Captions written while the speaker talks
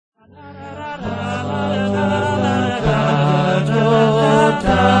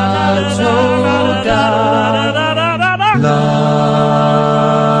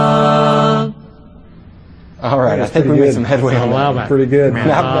think we made some headway on that. Pretty good. Man,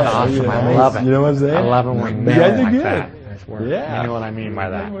 awesome. I love it. You know what I'm saying? I love it when you guys are like good. that. Yeah. You know what I mean by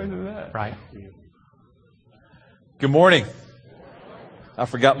that. Right. Good morning. I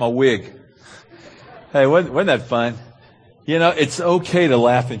forgot my wig. Hey, wasn't that fun? You know, it's okay to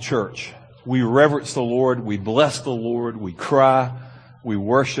laugh in church. We reverence the Lord. We bless the Lord. We cry. We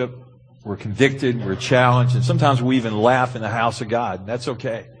worship. We're convicted. We're challenged. And sometimes we even laugh in the house of God. That's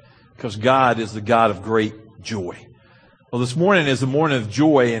okay, because God is the God of great joy. Well, this morning is the morning of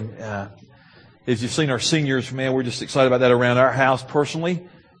joy. And as you've seen our seniors, man, we're just excited about that around our house personally.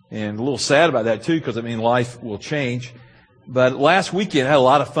 And a little sad about that, too, because, I mean, life will change. But last weekend, I had a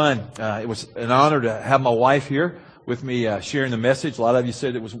lot of fun. It was an honor to have my wife here with me sharing the message. A lot of you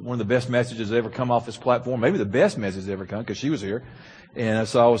said it was one of the best messages that ever come off this platform. Maybe the best message that ever come, because she was here. And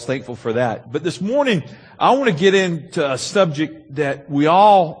so I was thankful for that. But this morning, I want to get into a subject that we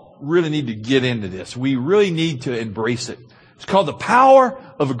all really need to get into this. We really need to embrace it. It's called the power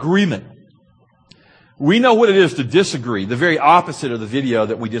of agreement. We know what it is to disagree, the very opposite of the video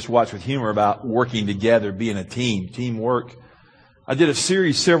that we just watched with humor about working together, being a team, teamwork. I did a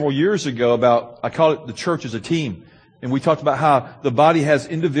series several years ago about, I call it The Church as a Team. And we talked about how the body has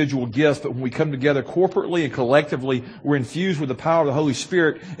individual gifts, but when we come together corporately and collectively, we're infused with the power of the Holy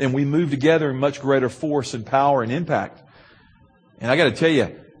Spirit, and we move together in much greater force and power and impact. And I got to tell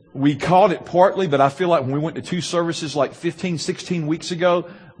you, we caught it partly, but I feel like when we went to 2 services like 15, 16 weeks ago,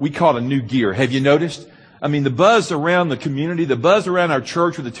 we caught a new gear. Have you noticed? I mean, the buzz around the community, the buzz around our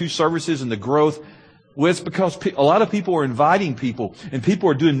church with the 2 services and the growth, well, it's because a lot of people are inviting people, and people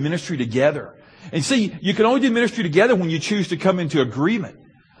are doing ministry together. And see, you can only do ministry together when you choose to come into agreement.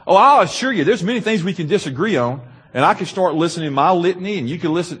 Oh, I'll assure you, there's many things we can disagree on, and I can start listening to my litany, and you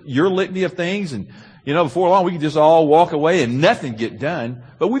can listen your litany of things, and, you know, before long we can just all walk away and nothing get done.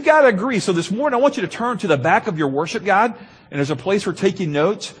 But we've got to agree. So this morning, I want you to turn to the back of your worship guide, and there's a place for taking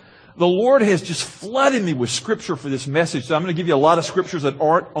notes. The Lord has just flooded me with Scripture for this message. So I'm going to give you a lot of Scriptures that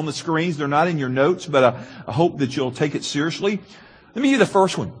aren't on the screens. They're not in your notes, but I hope that you'll take it seriously. Let me give you the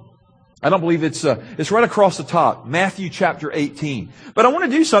first one. I don't believe it's right across the top. Matthew chapter 18. But I want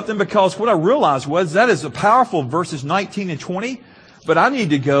to do something, because what I realized was that is a powerful verses 19 and 20. But I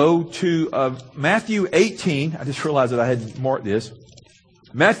need to go to Matthew 18. I just realized that I had marked this.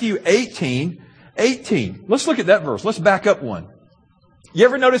 Matthew 18. Let's look at that verse. Let's back up one. You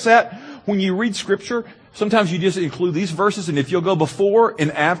ever notice that when you read Scripture, sometimes you just include these verses, and if you'll go before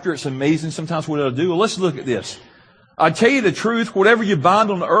and after, it's amazing sometimes what it'll do. Well, let's look at this. I tell you the truth, whatever you bind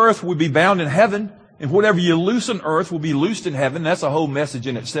on earth will be bound in heaven, and whatever you loose on earth will be loosed in heaven. That's a whole message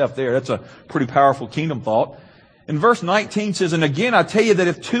in itself there. That's a pretty powerful kingdom thought. And verse 19 says, and again, I tell you that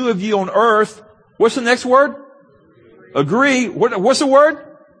if 2 of you on earth, what's the next word? Agree. What's the word?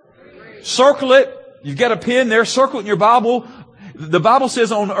 Circle it. You've got a pen there. Circle it in your Bible. The Bible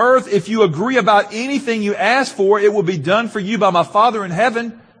says on earth, if you agree about anything you ask for, it will be done for you by my Father in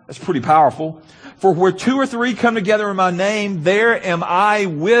heaven. That's pretty powerful. For where 2 or 3 come together in my name, there am I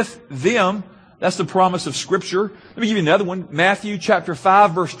with them. That's the promise of Scripture. Let me give you another one. Matthew chapter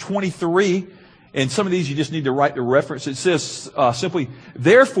 5, verse 23. And some of these you just need to write the reference. It says simply,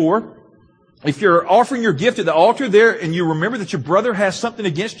 therefore, if you're offering your gift at the altar there and you remember that your brother has something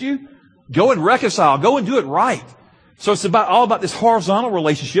against you, go and reconcile. Go and do it right. So it's all about this horizontal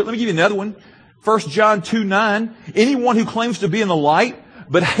relationship. Let me give you another one. 1 John 2:9. Anyone who claims to be in the light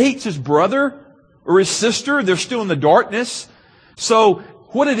but hates his brother or his sister, they're still in the darkness. So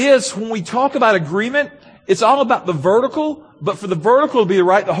what it is, when we talk about agreement, it's all about the vertical. But for the vertical to be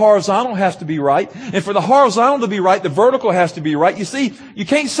right, the horizontal has to be right. And for the horizontal to be right, the vertical has to be right. You see, you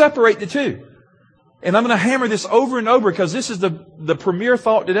can't separate the two. And I'm going to hammer this over and over, because this is the premier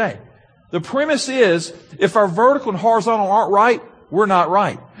thought today. The premise is, if our vertical and horizontal aren't right, we're not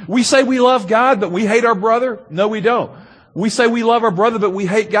right. We say we love God, but we hate our brother. No, we don't. We say we love our brother, but we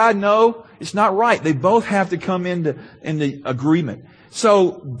hate God. No, it's not right. They both have to come into agreement.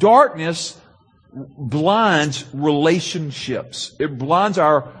 So darkness blinds relationships. It blinds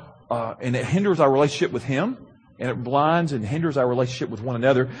and it hinders our relationship with Him. And it blinds and hinders our relationship with one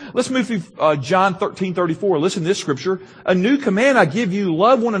another. Let's move through John 13:34. Listen to this Scripture. A new command I give you,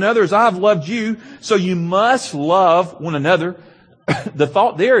 love one another as I have loved you. So you must love one another. The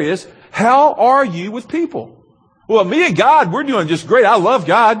thought there is, how are you with people? Well, me and God, we're doing just great. I love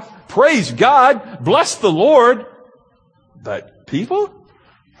God. Praise God. Bless the Lord. But people?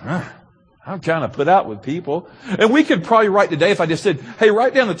 I'm kind of put out with people. And we could probably write today, if I just said, hey,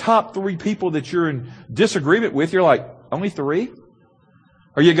 write down the top 3 people that you're in disagreement with. You're like, only 3?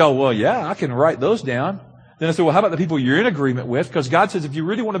 Or you go, well, yeah, I can write those down. Then I said, well, how about the people you're in agreement with? Because God says if you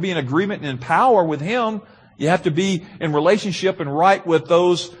really want to be in agreement and in power with Him, You have to be in relationship and right with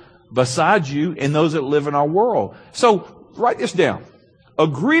those beside you and those that live in our world. So write this down.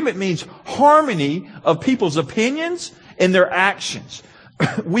 Agreement means harmony of people's opinions and their actions.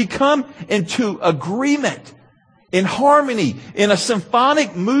 We come into agreement, in harmony, in a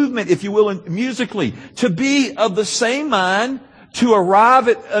symphonic movement, if you will, musically, to be of the same mind, to arrive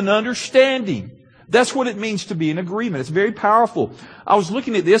at an understanding. That's what it means to be in agreement. It's very powerful. I was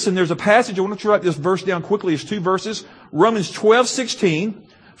looking at this, and there's a passage. I want to write this verse down quickly. It's 2 verses. Romans 12:16,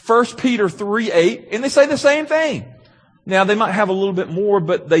 1 Peter 3:8, and they say the same thing. Now, they might have a little bit more,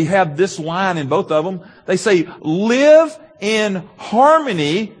 but they have this line in both of them. They say, live in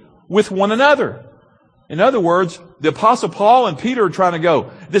harmony with one another. In other words, the Apostle Paul and Peter are trying to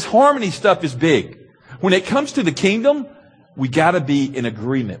go, this harmony stuff is big. When it comes to the kingdom, we got to be in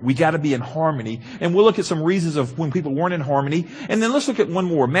agreement. We got to be in harmony. And we'll look at some reasons of when people weren't in harmony. And then let's look at one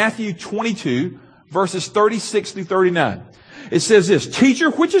more. Matthew 22, verses 36 through 39. It says this, Teacher,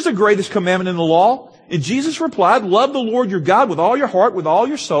 which is the greatest commandment in the law? And Jesus replied, love the Lord your God with all your heart, with all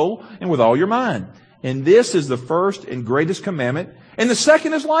your soul, and with all your mind. And this is the first and greatest commandment. And the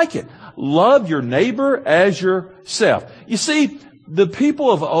second is like it. Love your neighbor as yourself. You see, the people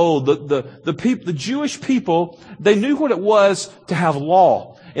of old, the Jewish people, they knew what it was to have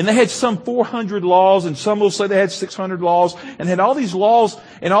law. And they had some 400 laws, and some will say they had 600 laws, and had all these laws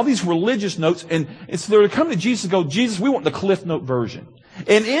and all these religious notes. And so they were coming to Jesus and go, Jesus, we want the Cliff Note version.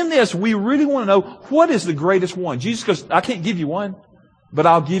 And in this, we really want to know, what is the greatest one? Jesus goes, I can't give you one, but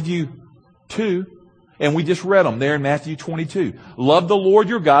I'll give you two. And we just read them there in Matthew 22. Love the Lord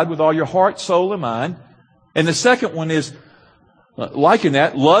your God with all your heart, soul, and mind. And the second one is, liking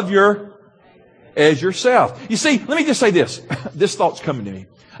that, love your as yourself. You see, let me just say this. This thought's coming to me.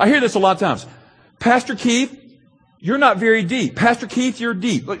 I hear this a lot of times. Pastor Keith, you're not very deep. Pastor Keith, you're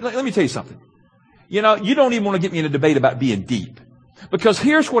deep. Let me tell you something. You know, you don't even want to get me in a debate about being deep. Because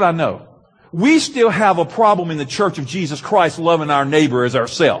here's what I know. We still have a problem in the Church of Jesus Christ loving our neighbor as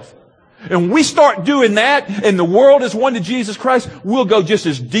ourselves. And when we start doing that and the world is one to Jesus Christ, we'll go just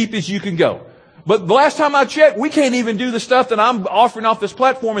as deep as you can go. But the last time I checked, we can't even do the stuff that I'm offering off this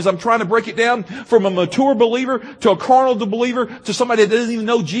platform as I'm trying to break it down from a mature believer to a carnal believer to somebody that doesn't even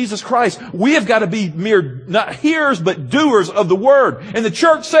know Jesus Christ. We have got to be mere, not hearers, but doers of the Word. And the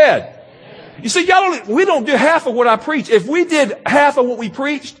church said, you see, we don't do half of what I preach. If we did half of what we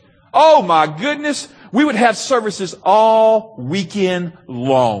preached, oh my goodness, we would have services all weekend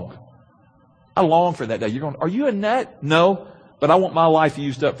long. I long for that day. You're going, are you a nut? No, but I want my life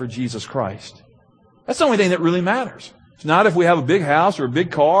used up for Jesus Christ. That's the only thing that really matters. It's not if we have a big house or a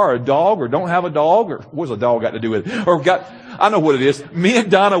big car or a dog or don't have a dog or what's a dog got to do with it? Or I know what it is. Me and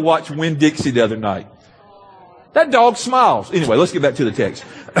Donna watched Winn-Dixie the other night. That dog smiles. Anyway, let's get back to the text.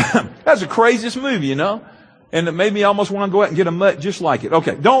 That's the craziest movie, you know? And it made me almost want to go out and get a mutt just like it.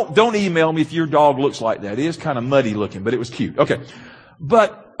 Okay, don't email me if your dog looks like that. It is kind of muddy looking, but it was cute. Okay.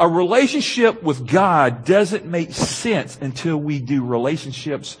 But a relationship with God doesn't make sense until we do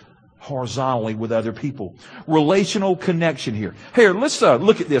relationships horizontally with other people. Relational connection here. Here, let's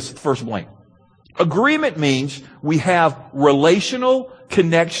look at this first blank. Agreement means we have relational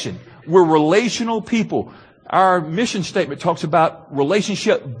connection. We're relational people. Our mission statement talks about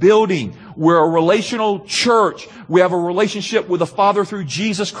relationship building. We're a relational church. We have a relationship with the Father through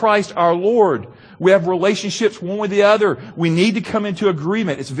Jesus Christ our Lord. We have relationships one with the other. We need to come into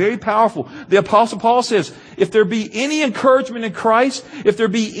agreement. It's very powerful. The Apostle Paul says, if there be any encouragement in Christ, if there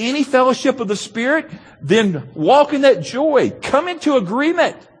be any fellowship of the Spirit, then walk in that joy. Come into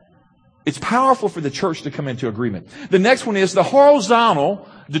agreement. It's powerful for the church to come into agreement. The next one is the horizontal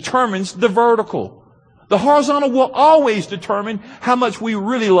determines the vertical. The horizontal will always determine how much we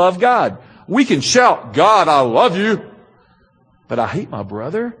really love God. We can shout, God, I love you, but I hate my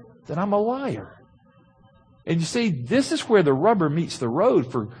brother, then I'm a liar. And you see, this is where the rubber meets the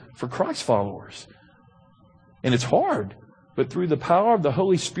road for Christ followers. And it's hard. But through the power of the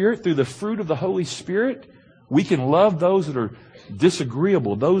Holy Spirit, through the fruit of the Holy Spirit, we can love those that are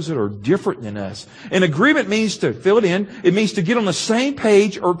disagreeable, those that are different than us. And agreement means to fill it in. It means to get on the same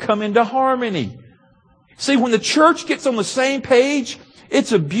page or come into harmony. See, when the church gets on the same page,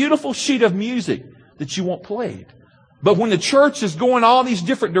 it's a beautiful sheet of music that you want played. But when the church is going all these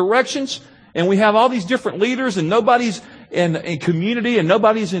different directions, and we have all these different leaders, and nobody's in community, and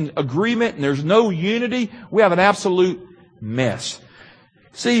nobody's in agreement, and there's no unity, we have an absolute mess.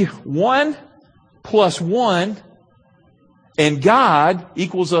 See, 1 plus 1 and God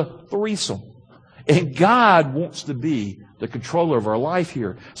equals a threesome. And God wants to be the controller of our life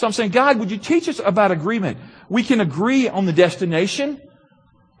here. So I'm saying, God, would you teach us about agreement? We can agree on the destination,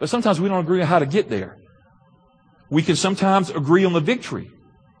 but sometimes we don't agree on how to get there. We can sometimes agree on the victory,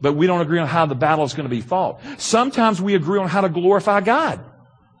 but we don't agree on how the battle is going to be fought. Sometimes we agree on how to glorify God.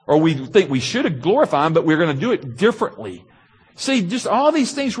 Or we think we should glorify Him, but we're going to do it differently. See, just all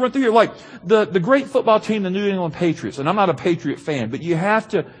these things run through here. Like the great football team, the New England Patriots. And I'm not a Patriot fan, but you have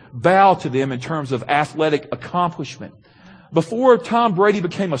to bow to them in terms of athletic accomplishment. Before Tom Brady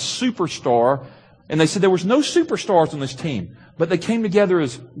became a superstar, and they said there was no superstars on this team, but they came together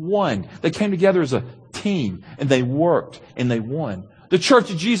as one. They came together as a team, and they worked, and they won. The Church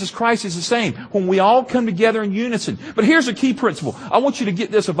of Jesus Christ is the same. When we all come together in unison. But here's a key principle. I want you to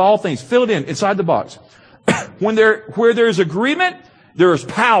get this of all things. Fill it in inside the box. Where there is agreement, there is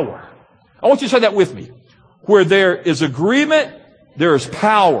power. I want you to say that with me. Where there is agreement, there is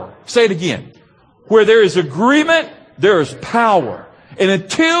power. Say it again. Where there is agreement, there is power. And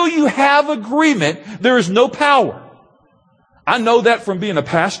until you have agreement, there is no power. I know that from being a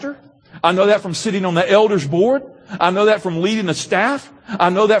pastor. I know that from sitting on the elders board. I know that from leading the staff. I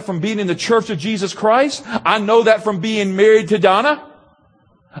know that from being in the Church of Jesus Christ. I know that from being married to Donna.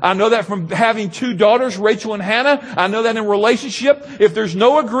 I know that from having 2 daughters, Rachel and Hannah. I know that in relationship, if there's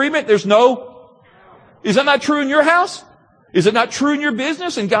no agreement, there's no... Is that not true in your house? Is it not true in your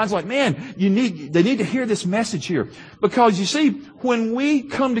business? And God's like, man, they need to hear this message here. Because you see, when we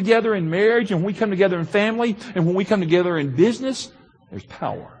come together in marriage, and when we come together in family, and when we come together in business, there's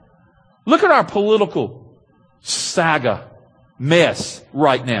power. Look at our political saga mess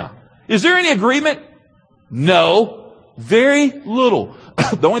right now. Is there any agreement? No. Very little.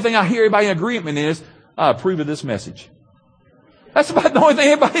 The only thing I hear everybody in agreement is, I approve of this message. That's about the only thing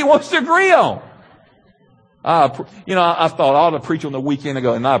everybody wants to agree on. I thought I ought to preach on the weekend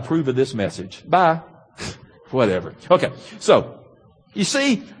ago, and I approve of this message. Bye. Whatever. Okay. So, you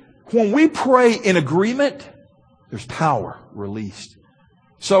see, when we pray in agreement, there's power released.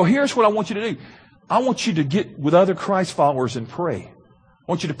 So here's what I want you to do. I want you to get with other Christ followers and pray. I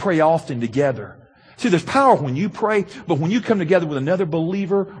want you to pray often together. See, there's power when you pray, but when you come together with another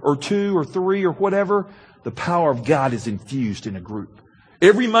believer or 2 or 3 or whatever, the power of God is infused in a group.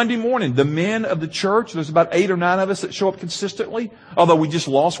 Every Monday morning, the men of the church, there's about 8 or 9 of us that show up consistently, although we just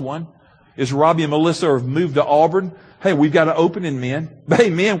lost one, is Robbie and Melissa have moved to Auburn. Hey, we've got to open in men. But hey,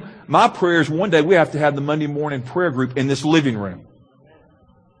 men, my prayer is one day we have to have the Monday morning prayer group in this living room.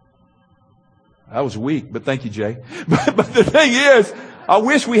 That was weak, but thank you, Jay. But the thing is, I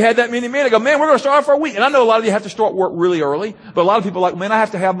wish we had that many men. I go, man, we're going to start for a week. And I know a lot of you have to start work really early, but a lot of people are like, man, I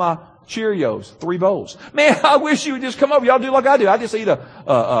have to have my Cheerios, 3 bowls. Man, I wish you would just come over. Y'all do like I do. I just eat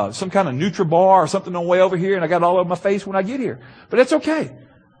some kind of Nutri-Bar or something on the way over here, and I got it all over my face when I get here. But that's okay.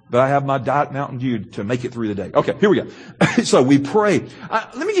 But I have my Diet Mountain Dew to make it through the day. Okay, here we go. So we pray.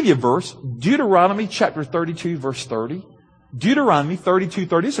 Let me give you a verse. Deuteronomy chapter 32, verse 30. Deuteronomy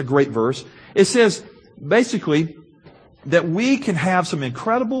 32:30. It's a great verse. It says, basically, that we can have some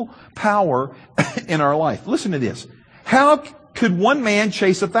incredible power in our life. Listen to this. How could one man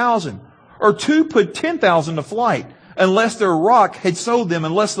chase 1,000? Or 2 put 10,000 to flight unless their rock had sold them,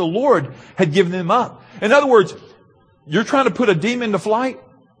 unless the Lord had given them up? In other words, you're trying to put a demon to flight,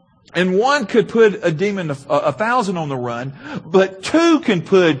 and 1 could put a demon, 1,000 on the run, but 2 can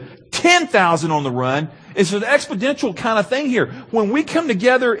put 10,000 on the run. It's an exponential kind of thing here. When we come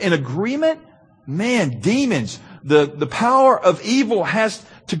together in agreement, man, demons, the power of evil has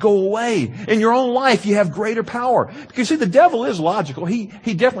to go away. In your own life, you have greater power. Because see, the devil is logical. He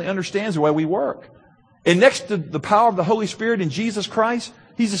definitely understands the way we work. And next to the power of the Holy Spirit in Jesus Christ,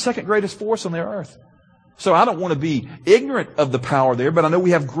 He's the second greatest force on the earth. So I don't want to be ignorant of the power there, but I know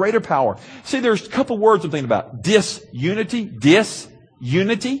we have greater power. See, there's a couple words I'm thinking about. Disunity,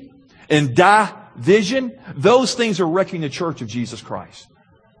 and division. Those things are wrecking the church of Jesus Christ.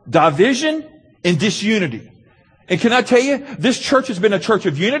 Division and disunity. And can I tell you, this church has been a church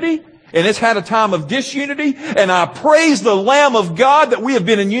of unity, and it's had a time of disunity, and I praise the Lamb of God that we have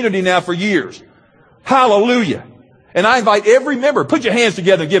been in unity now for years. Hallelujah. And I invite every member, put your hands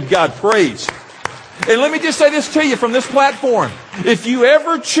together and give God praise. And let me just say this to you from this platform. If you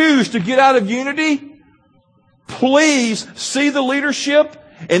ever choose to get out of unity, please see the leadership,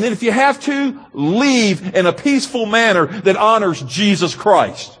 and then if you have to, leave in a peaceful manner that honors Jesus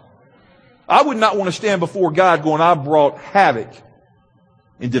Christ. I would not want to stand before God going, I brought havoc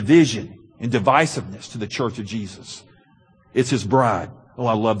and division and divisiveness to the church of Jesus. It's His bride. Oh,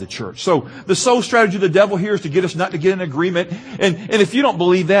 I love the church. So the sole strategy of the devil here is to get us not to get in agreement. And if you don't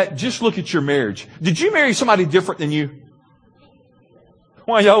believe that, just look at your marriage. Did you marry somebody different than you?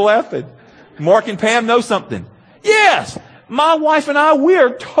 Why are y'all laughing? Mark and Pam know something. Yes, my wife and I, we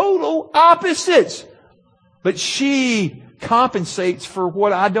are total opposites. But she compensates for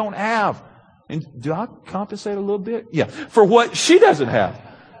what I don't have. And do I compensate a little bit? Yeah. For what she doesn't have.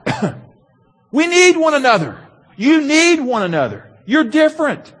 We need one another. You need one another. You're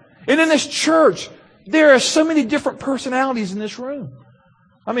different. And in this church, there are so many different personalities in this room.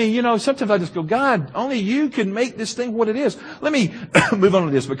 I mean, sometimes I just go, God, only you can make this thing what it is. Let me move on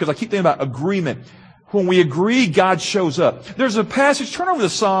to this because I keep thinking about agreement. When we agree, God shows up. There's a passage, turn over to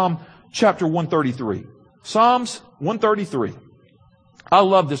Psalm chapter 133. Psalms 133. I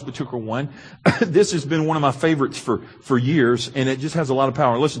love this particular one. This has been one of my favorites for years, and it just has a lot of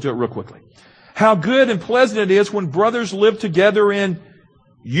power. Listen to it real quickly. How good and pleasant it is when brothers live together in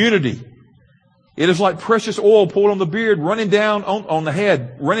unity. It is like precious oil poured on the beard, running down on the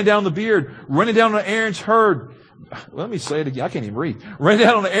head, running down the beard, running down on Aaron's herd. Let me say it again. I can't even read. Running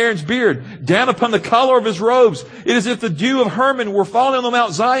down on Aaron's beard, down upon the collar of his robes. It is as if the dew of Hermon were falling on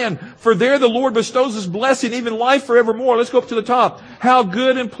Mount Zion. For there the Lord bestows His blessing, even life forevermore. Let's go up to the top. How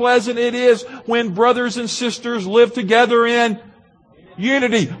good and pleasant it is when brothers and sisters live together in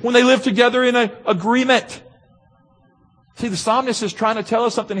unity. When they live together in an agreement. See, the psalmist is trying to tell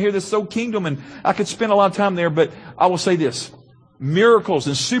us something here that's so kingdom, and I could spend a lot of time there, but I will say this. Miracles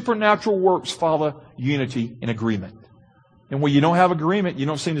and supernatural works follow unity and agreement. And when you don't have agreement, you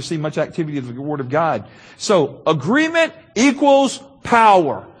don't seem to see much activity of the Word of God. So, agreement equals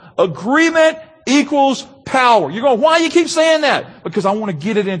power. Agreement equals power. You're going, why do you keep saying that? Because I want to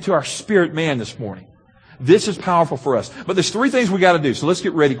get it into our spirit man this morning. This is powerful for us. But there's 3 things we got to do, so let's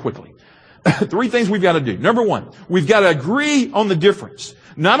get ready quickly. 3 things we've got to do. Number 1, we've got to agree on the difference.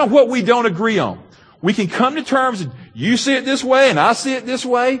 Not on what we don't agree on. We can come to terms, and you see it this way and I see it this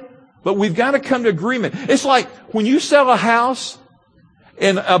way, but we've got to come to agreement. It's like when you sell a house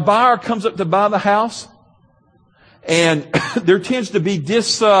and a buyer comes up to buy the house and there tends to be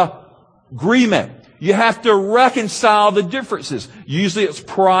disagreement. You have to reconcile the differences. Usually it's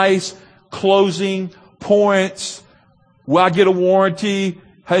price, closing, points. Will I get a warranty?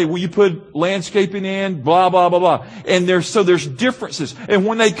 Hey, will you put landscaping in? Blah, blah, blah, blah. And there's differences. And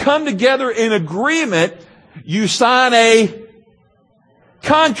when they come together in agreement, you sign a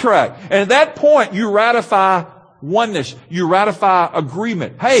contract. And at that point, you ratify oneness. You ratify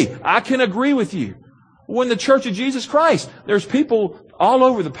agreement. Hey, I can agree with you. When the Church of Jesus Christ, there's people all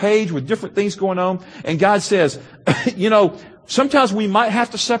over the page with different things going on. And God says, sometimes we might have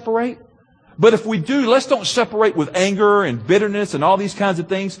to separate. But if we do, let's don't separate with anger and bitterness and all these kinds of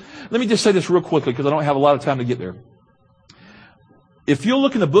things. Let me just say this real quickly because I don't have a lot of time to get there. If you'll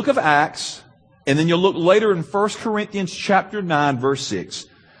look in the book of Acts, and then you'll look later in 1 Corinthians chapter 9, verse 6,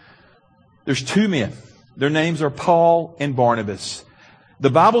 there's 2 men. Their names are Paul and Barnabas.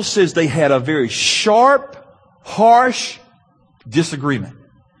 The Bible says they had a very sharp, harsh disagreement.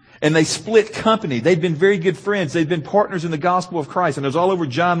 And they split company. They'd been very good friends. They'd been partners in the gospel of Christ. And it was all over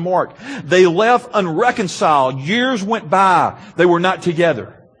John Mark. They left unreconciled. Years went by. They were not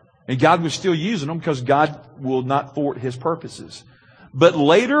together. And God was still using them because God will not thwart His purposes. But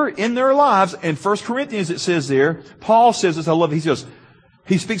later in their lives, in 1 Corinthians it says there, Paul says this, I love it.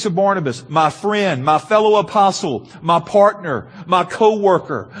 He speaks of Barnabas, my friend, my fellow apostle, my partner, my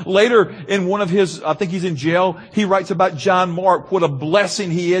co-worker. Later, in one of his, I think he's in jail, he writes about John Mark, what a blessing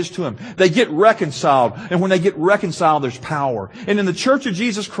he is to him. They get reconciled, and when they get reconciled, there's power. And in the Church of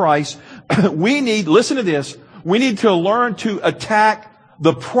Jesus Christ, listen to this, we need to learn to attack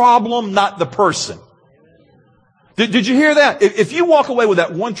the problem, not the person. Did you hear that? If you walk away with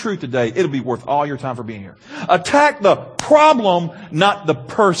that one truth today, it'll be worth all your time for being here. Attack the problem, not the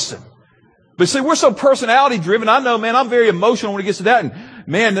person. But see, we're so personality driven. I know, man, I'm very emotional when it gets to that. And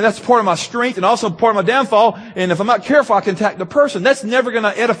man, that's part of my strength and also part of my downfall. And if I'm not careful, I can attack the person. That's never going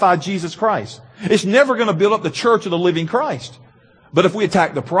to edify Jesus Christ. It's never going to build up the church of the living Christ. But if we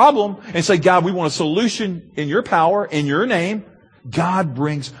attack the problem and say, God, we want a solution in your power, in your name, God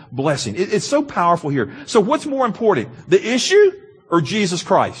brings blessing. It's so powerful here. So what's more important? The issue or Jesus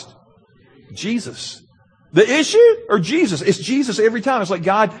Christ? Jesus. The issue or Jesus? It's Jesus every time. It's like,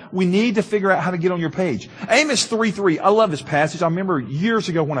 God, we need to figure out how to get on your page. Amos 3:3. I love this passage. I remember years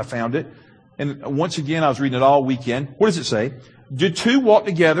ago when I found it. And once again, I was reading it all weekend. What does it say? Do 2 walk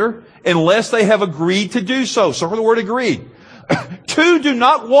together unless they have agreed to do so? Circle the word agreed. 2 do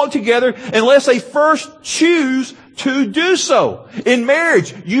not walk together unless they first choose to do so. In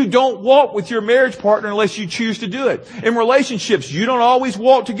marriage, you don't walk with your marriage partner unless you choose to do it. In relationships, you don't always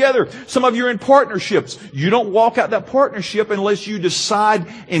walk together. Some of you are in partnerships. You don't walk out that partnership unless you decide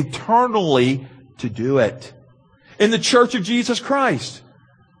internally to do it. In the Church of Jesus Christ,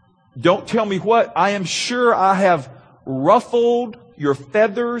 don't tell me what. I am sure I have ruffled your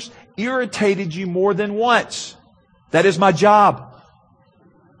feathers, irritated you more than once. That is my job.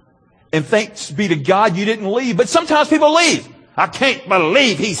 And thanks be to God you didn't leave. But sometimes people leave. I can't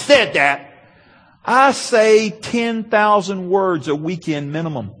believe he said that. I say 10,000 words a weekend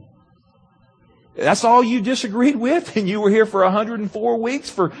minimum. That's all you disagreed with, and you were here for 104 weeks,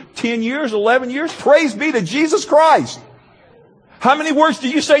 for 10 years, 11 years? Praise be to Jesus Christ. How many words do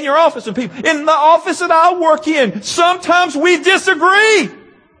you say in your office? And people, in the office that I work in, sometimes we disagree.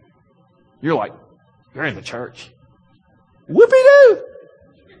 You're like, you're in the church. Whoopie-doo.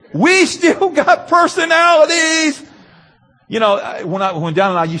 We still got personalities. You know, when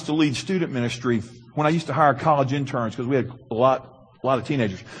Don and I used to lead student ministry, when I used to hire college interns, because we had a lot of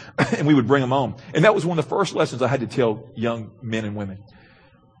teenagers, and we would bring them on. And that was one of the first lessons I had to tell young men and women.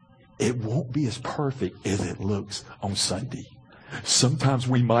 It won't be as perfect as it looks on Sunday. Sometimes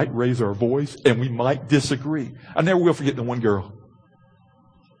we might raise our voice and we might disagree. I never will forget the one girl.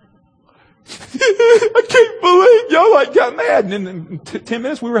 I can't believe y'all got mad. And in 10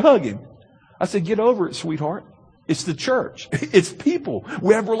 minutes we were hugging. I said, get over it, sweetheart. It's the church. It's people.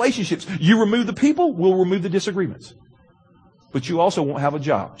 We have relationships. You remove the people, we'll remove the disagreements. But you also won't have a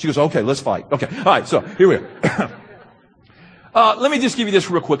job. She goes, okay, let's fight. Okay. All right. So here we are. Let me just give you this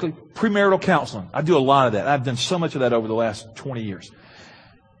real quickly. Premarital counseling. I do a lot of that. I've done so much of that over the last 20 years.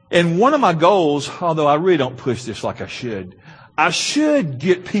 And one of my goals, although I really don't push this like I should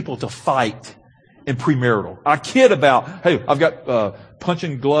get people to fight in premarital. I kid about, hey, I've got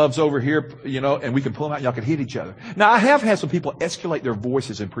punching gloves over here, you know, and we can pull them out and y'all can hit each other. Now, I have had some people escalate their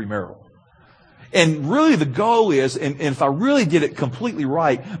voices in premarital. And really the goal is, and if I really did it completely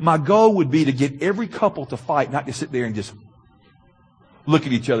right, my goal would be to get every couple to fight, not to sit there and just look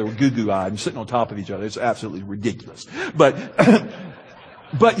at each other with goo-goo-eyed and sitting on top of each other. It's absolutely ridiculous. But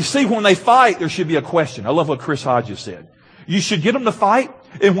you see, when they fight, there should be a question. I love what Chris Hodges said. You should get them to fight,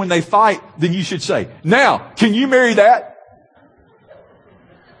 and when they fight, then you should say, now, can you marry that?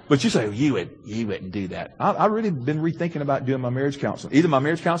 But you say, well, you wouldn't do that. I've really been rethinking about doing my marriage counseling. Either my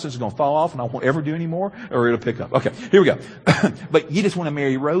marriage counseling is going to fall off and I won't ever do any more, or it'll pick up. Okay, here we go. But you just want to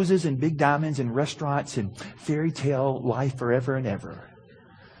marry roses and big diamonds and restaurants and fairy tale life forever and ever.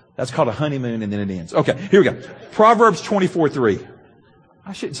 That's called a honeymoon, and then it ends. Okay, here we go. Proverbs 24:3.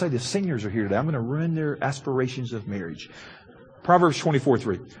 I shouldn't say the seniors are here today. I'm going to ruin their aspirations of marriage. Proverbs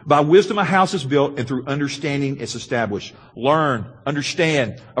 24:3. By wisdom a house is built, and through understanding it's established. Learn,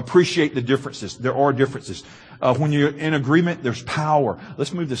 understand, appreciate the differences. There are differences. When you're in agreement, there's power.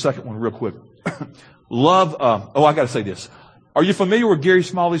 Let's move to the second one real quick. Love. I got to say this. Are you familiar with Gary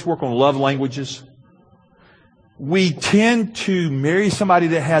Smalley's work on love languages? We tend to marry somebody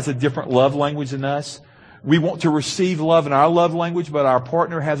that has a different love language than us. We want to receive love in our love language, but our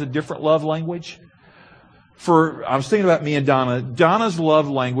partner has a different love language. I was thinking about me and Donna. Donna's love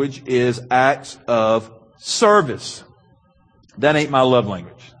language is acts of service. That ain't my love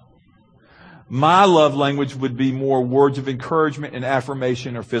language. My love language would be more words of encouragement and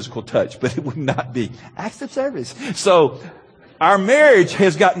affirmation or physical touch, but it would not be acts of service. So our marriage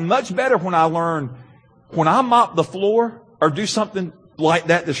has gotten much better when I learn, when I mop the floor or do something like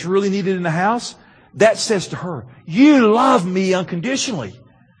that that's really needed in the house, that says to her, you love me unconditionally.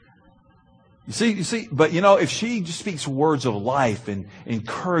 You see, but if she just speaks words of life and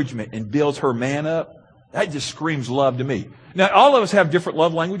encouragement and builds her man up, that just screams love to me. Now, all of us have different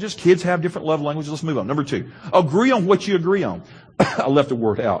love languages. Kids have different love languages. Let's move on. Number 2, agree on what you agree on. I left the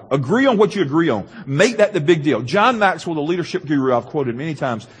word out. Agree on what you agree on. Make that the big deal. John Maxwell, the leadership guru I've quoted many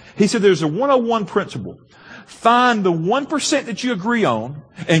times, he said there's a 101 principle. Find the 1% that you agree on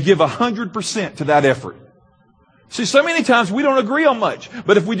and give 100% to that effort. See, so many times we don't agree on much.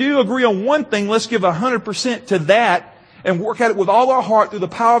 But if we do agree on one thing, let's give 100% to that and work at it with all our heart through the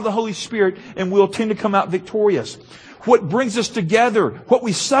power of the Holy Spirit, and we'll tend to come out victorious. What brings us together, what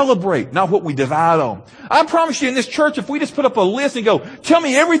we celebrate, not what we divide on. I promise you, in this church, if we just put up a list and go, tell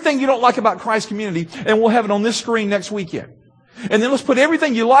me everything you don't like about Christ Community, and we'll have it on this screen next weekend. And then let's put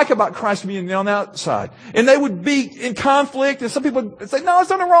everything you like about Christ Community on the outside. And they would be in conflict. And some people would say, no,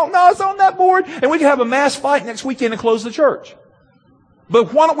 it's on the wrong. No, it's on that board. And we could have a mass fight next weekend and close the church.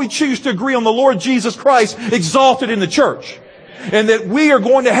 But why don't we choose to agree on the Lord Jesus Christ exalted in the church? And that we are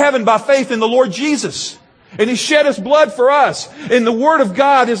going to heaven by faith in the Lord Jesus. And He shed His blood for us. And the Word of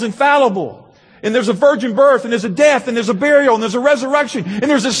God is infallible. And there's a virgin birth. And there's a death. And there's a burial. And there's a resurrection. And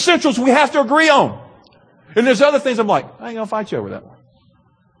there's essentials we have to agree on. And there's other things I'm like, I ain't going to fight you over that one.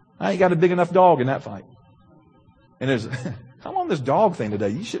 I ain't got a big enough dog in that fight. And there's, I'm on this dog thing today.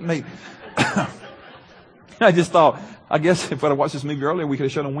 You shouldn't make, I just thought, I guess if I'd watched this movie earlier, we could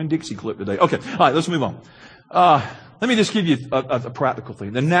have shown a Winn-Dixie clip today. Okay. All right. Let's move on. Let me just give you a practical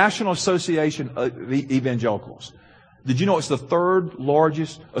thing. The National Association of Evangelicals. Did you know it's the third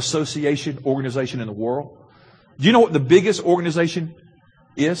largest association organization in the world? Do you know what the biggest organization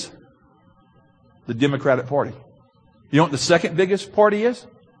is? The Democratic Party. You know what the second biggest party is?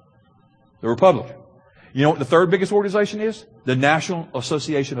 The Republican. You know what the third biggest organization is? The National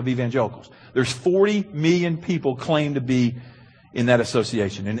Association of Evangelicals. There's 40 million people claim to be in that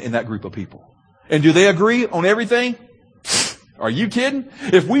association, in that group of people. And do they agree on everything? Are you kidding?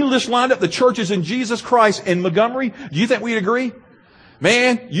 If we just lined up the churches in Jesus Christ in Montgomery, do you think we'd agree?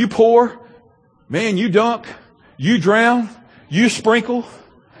 Man, you pour. Man, you dunk. You drown. You sprinkle.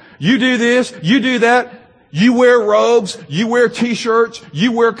 You do this. You do that. You wear robes. You wear t-shirts.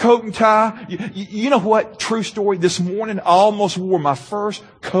 You wear coat and tie. You know what? True story. This morning, I almost wore my first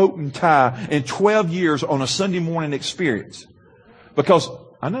coat and tie in 12 years on a Sunday morning experience. Because,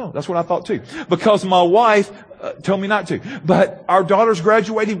 I know, that's what I thought too. Because my wife told me not to. But our daughter's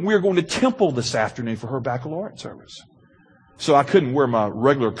graduating. We're going to Temple this afternoon for her baccalaureate service. So I couldn't wear my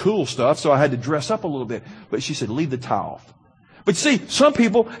regular cool stuff, so I had to dress up a little bit. But she said, leave the tie off. But see, some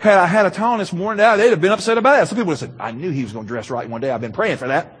people, had I had a tie on this morning, they'd have been upset about that. Some people would have said, I knew he was going to dress right one day. I've been praying for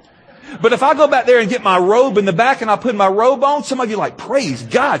that. But if I go back there and get my robe in the back and I put my robe on, some of you are like, praise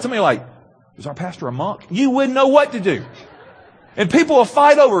God. Some of you are like, is our pastor a monk? You wouldn't know what to do. And people will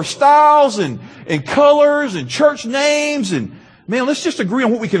fight over styles and colors and church names. And man, let's just agree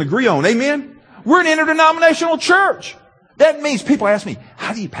on what we can agree on. Amen? We're an interdenominational church. That means people ask me,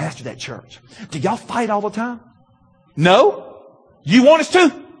 how do you pastor that church? Do y'all fight all the time? No. You want us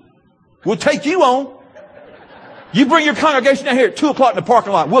to? We'll take you on. You bring your congregation down here at 2 o'clock in the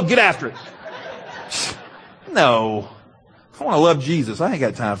parking lot. We'll get after it. No. I want to love Jesus. I ain't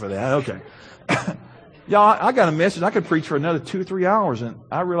got time for that. Okay. Y'all, I got a message. I could preach for another 2 or 3 hours, and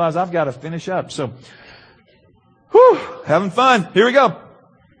I realize I've got to finish up. So, having fun. Here we go.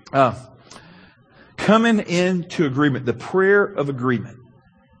 Coming into agreement. The prayer of agreement.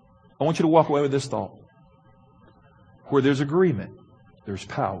 I want you to walk away with this thought. Where there's agreement, there's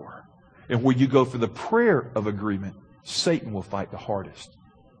power. And where you go for the prayer of agreement, Satan will fight the hardest.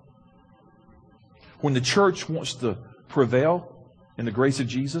 When the church wants to prevail in the grace of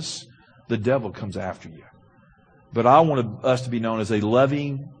Jesus, the devil comes after you. But I want us to be known as a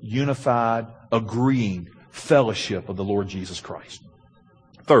loving, unified, agreeing fellowship of the Lord Jesus Christ.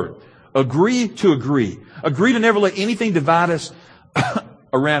 Third, agree to agree. Agree to never let anything divide us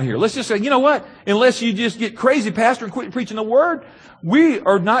around here. Let's just say, you know what? Unless you just get crazy, pastor, and quit preaching the word, we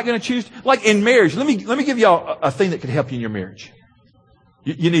are not going to choose. Like in marriage, let me give y'all a thing that could help you in your marriage.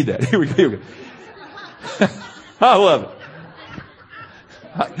 You need that. Here we go. I love it.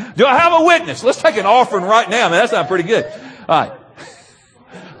 Do I have a witness? Let's take an offering right now. Man, that's not pretty good. All right.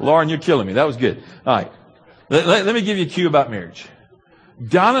 Lauren, you're killing me. That was good. All right. Let me give you a cue about marriage.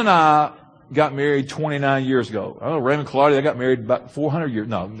 Don and I got married 29 years ago. I don't know, Raymond and Claudia, they got married about 400 years.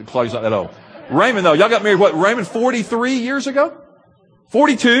 No, Claudia's not that old. Raymond, though, y'all got married, what, Raymond, 43 years ago?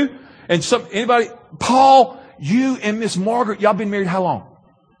 42? And anybody, Paul, you and Miss Margaret, y'all been married how long?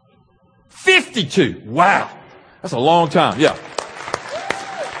 52. Wow. That's a long time. Yeah.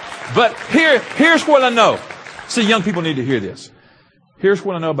 But here's what I know. See, young people need to hear this. Here's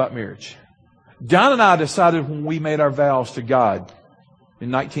what I know about marriage. Don and I decided when we made our vows to God in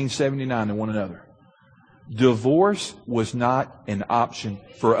 1979 to one another, divorce was not an option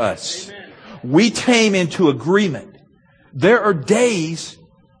for us. Amen. We came into agreement. There are days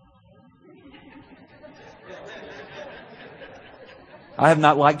I have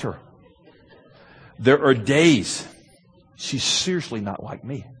not liked her. There are days she's seriously not like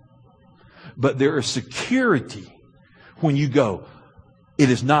me. But there is security when you go, it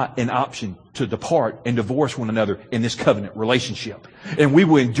is not an option to depart and divorce one another in this covenant relationship. And we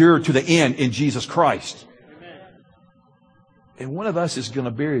will endure to the end in Jesus Christ. And one of us is going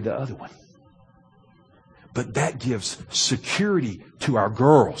to bury the other one. But that gives security to our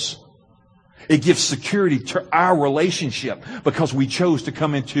girls. It gives security to our relationship because we chose to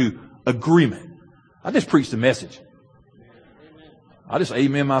come into agreement. I just preached the message. I just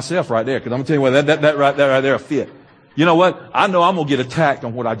amen myself right there because I'm going to tell you what, that right there fit. You know what? I know I'm going to get attacked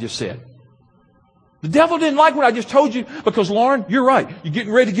on what I just said. The devil didn't like what I just told you because, Lauren, you're right. You're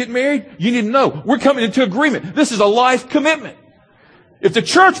getting ready to get married. You need to know we're coming into agreement. This is a life commitment. If the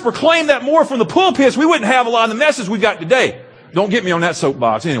church proclaimed that more from the pulpits, we wouldn't have a lot of the message we've got today. Don't get me on that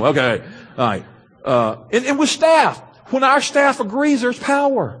soapbox. Anyway, okay. All right. And with staff, when our staff agrees, there's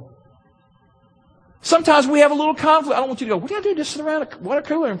power. Sometimes we have a little conflict. I don't want you to go, what do I do? Just sit around a water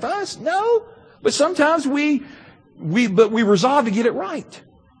cooler and fuss? No. But sometimes we resolve to get it right.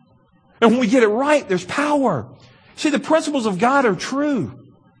 And when we get it right, there's power. See, the principles of God are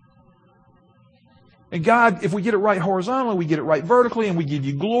true. And God, if we get it right horizontally, we get it right vertically, and we give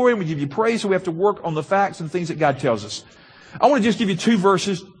you glory and we give you praise, so we have to work on the facts and things that God tells us. I want to just give you two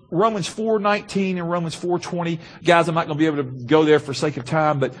verses, Romans 4:19 and Romans 4:20. Guys, I'm not going to be able to go there for sake of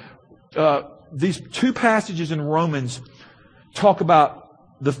time, but these two passages in Romans talk about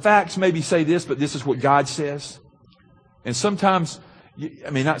the facts maybe say this, but this is what God says. And sometimes,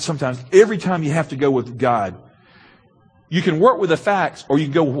 not sometimes, every time you have to go with God. You can work with the facts, or you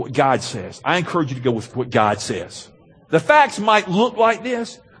can go with what God says. I encourage you to go with what God says. The facts might look like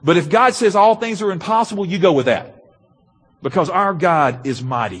this, but if God says all things are impossible, you go with that. Because our God is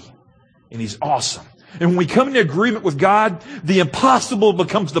mighty, and He's awesome. And when we come into agreement with God, the impossible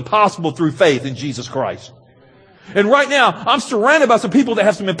becomes the possible through faith in Jesus Christ. And right now, I'm surrounded by some people that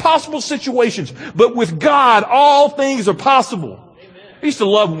have some impossible situations, but with God, all things are possible. I used to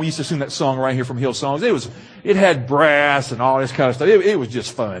love when we used to sing that song right here from Hillsongs. It had brass and all this kind of stuff. It was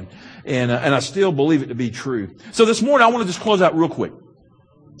just fun. And I still believe it to be true. So this morning, I want to just close out real quick.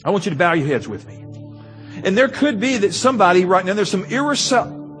 I want you to bow your heads with me. And there could be that somebody right now, there's some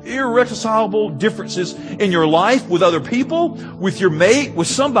irreconcilable differences in your life with other people, with your mate, with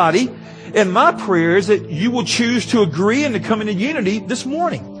somebody. And my prayer is that you will choose to agree and to come into unity this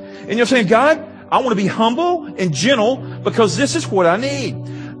morning. And you're saying, God, I want to be humble and gentle because this is what I need.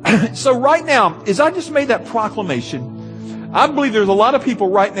 So right now, as I just made that proclamation, I believe there's a lot of people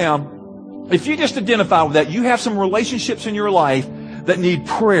right now, if you just identify with that, you have some relationships in your life that need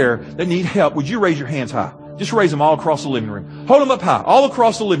prayer, that need help. Would you raise your hands high? Just raise them all across the living room. Hold them up high, all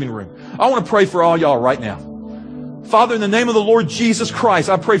across the living room. I want to pray for all y'all right now. Father, in the name of the Lord Jesus Christ,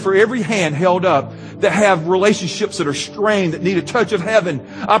 I pray for every hand held up that have relationships that are strained, that need a touch of heaven.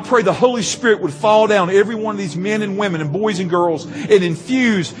 I pray the Holy Spirit would fall down every one of these men and women and boys and girls and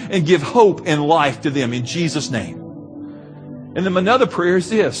infuse and give hope and life to them in Jesus' name. And then another prayer is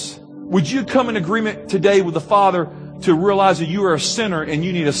this. Would you come in agreement today with the Father to realize that you are a sinner and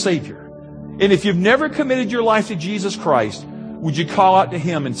you need a Savior? And if you've never committed your life to Jesus Christ, would you call out to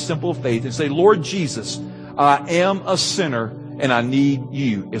Him in simple faith and say, Lord Jesus, I am a sinner and I need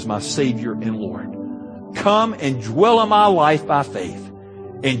you as my Savior and Lord. Come and dwell in my life by faith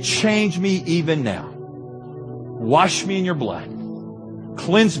and change me even now. Wash me in your blood.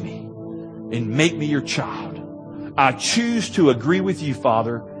 Cleanse me and make me your child. I choose to agree with you,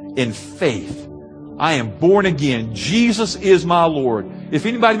 Father, in faith. I am born again. Jesus is my Lord. If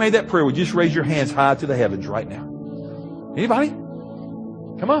anybody made that prayer, would you just raise your hands high to the heavens right now? Anybody?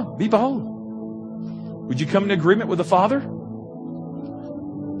 Come on, be bold. Would you come in agreement with the Father?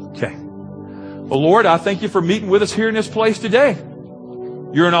 Okay. Well, Lord, I thank you for meeting with us here in this place today.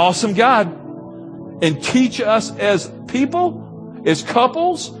 You're an awesome God. And teach us as people, as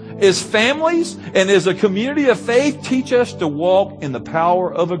couples, as families, and as a community of faith, teach us to walk in the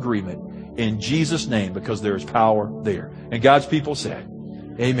power of agreement in Jesus' name, because there is power there. And God's people said,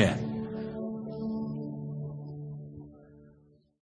 amen.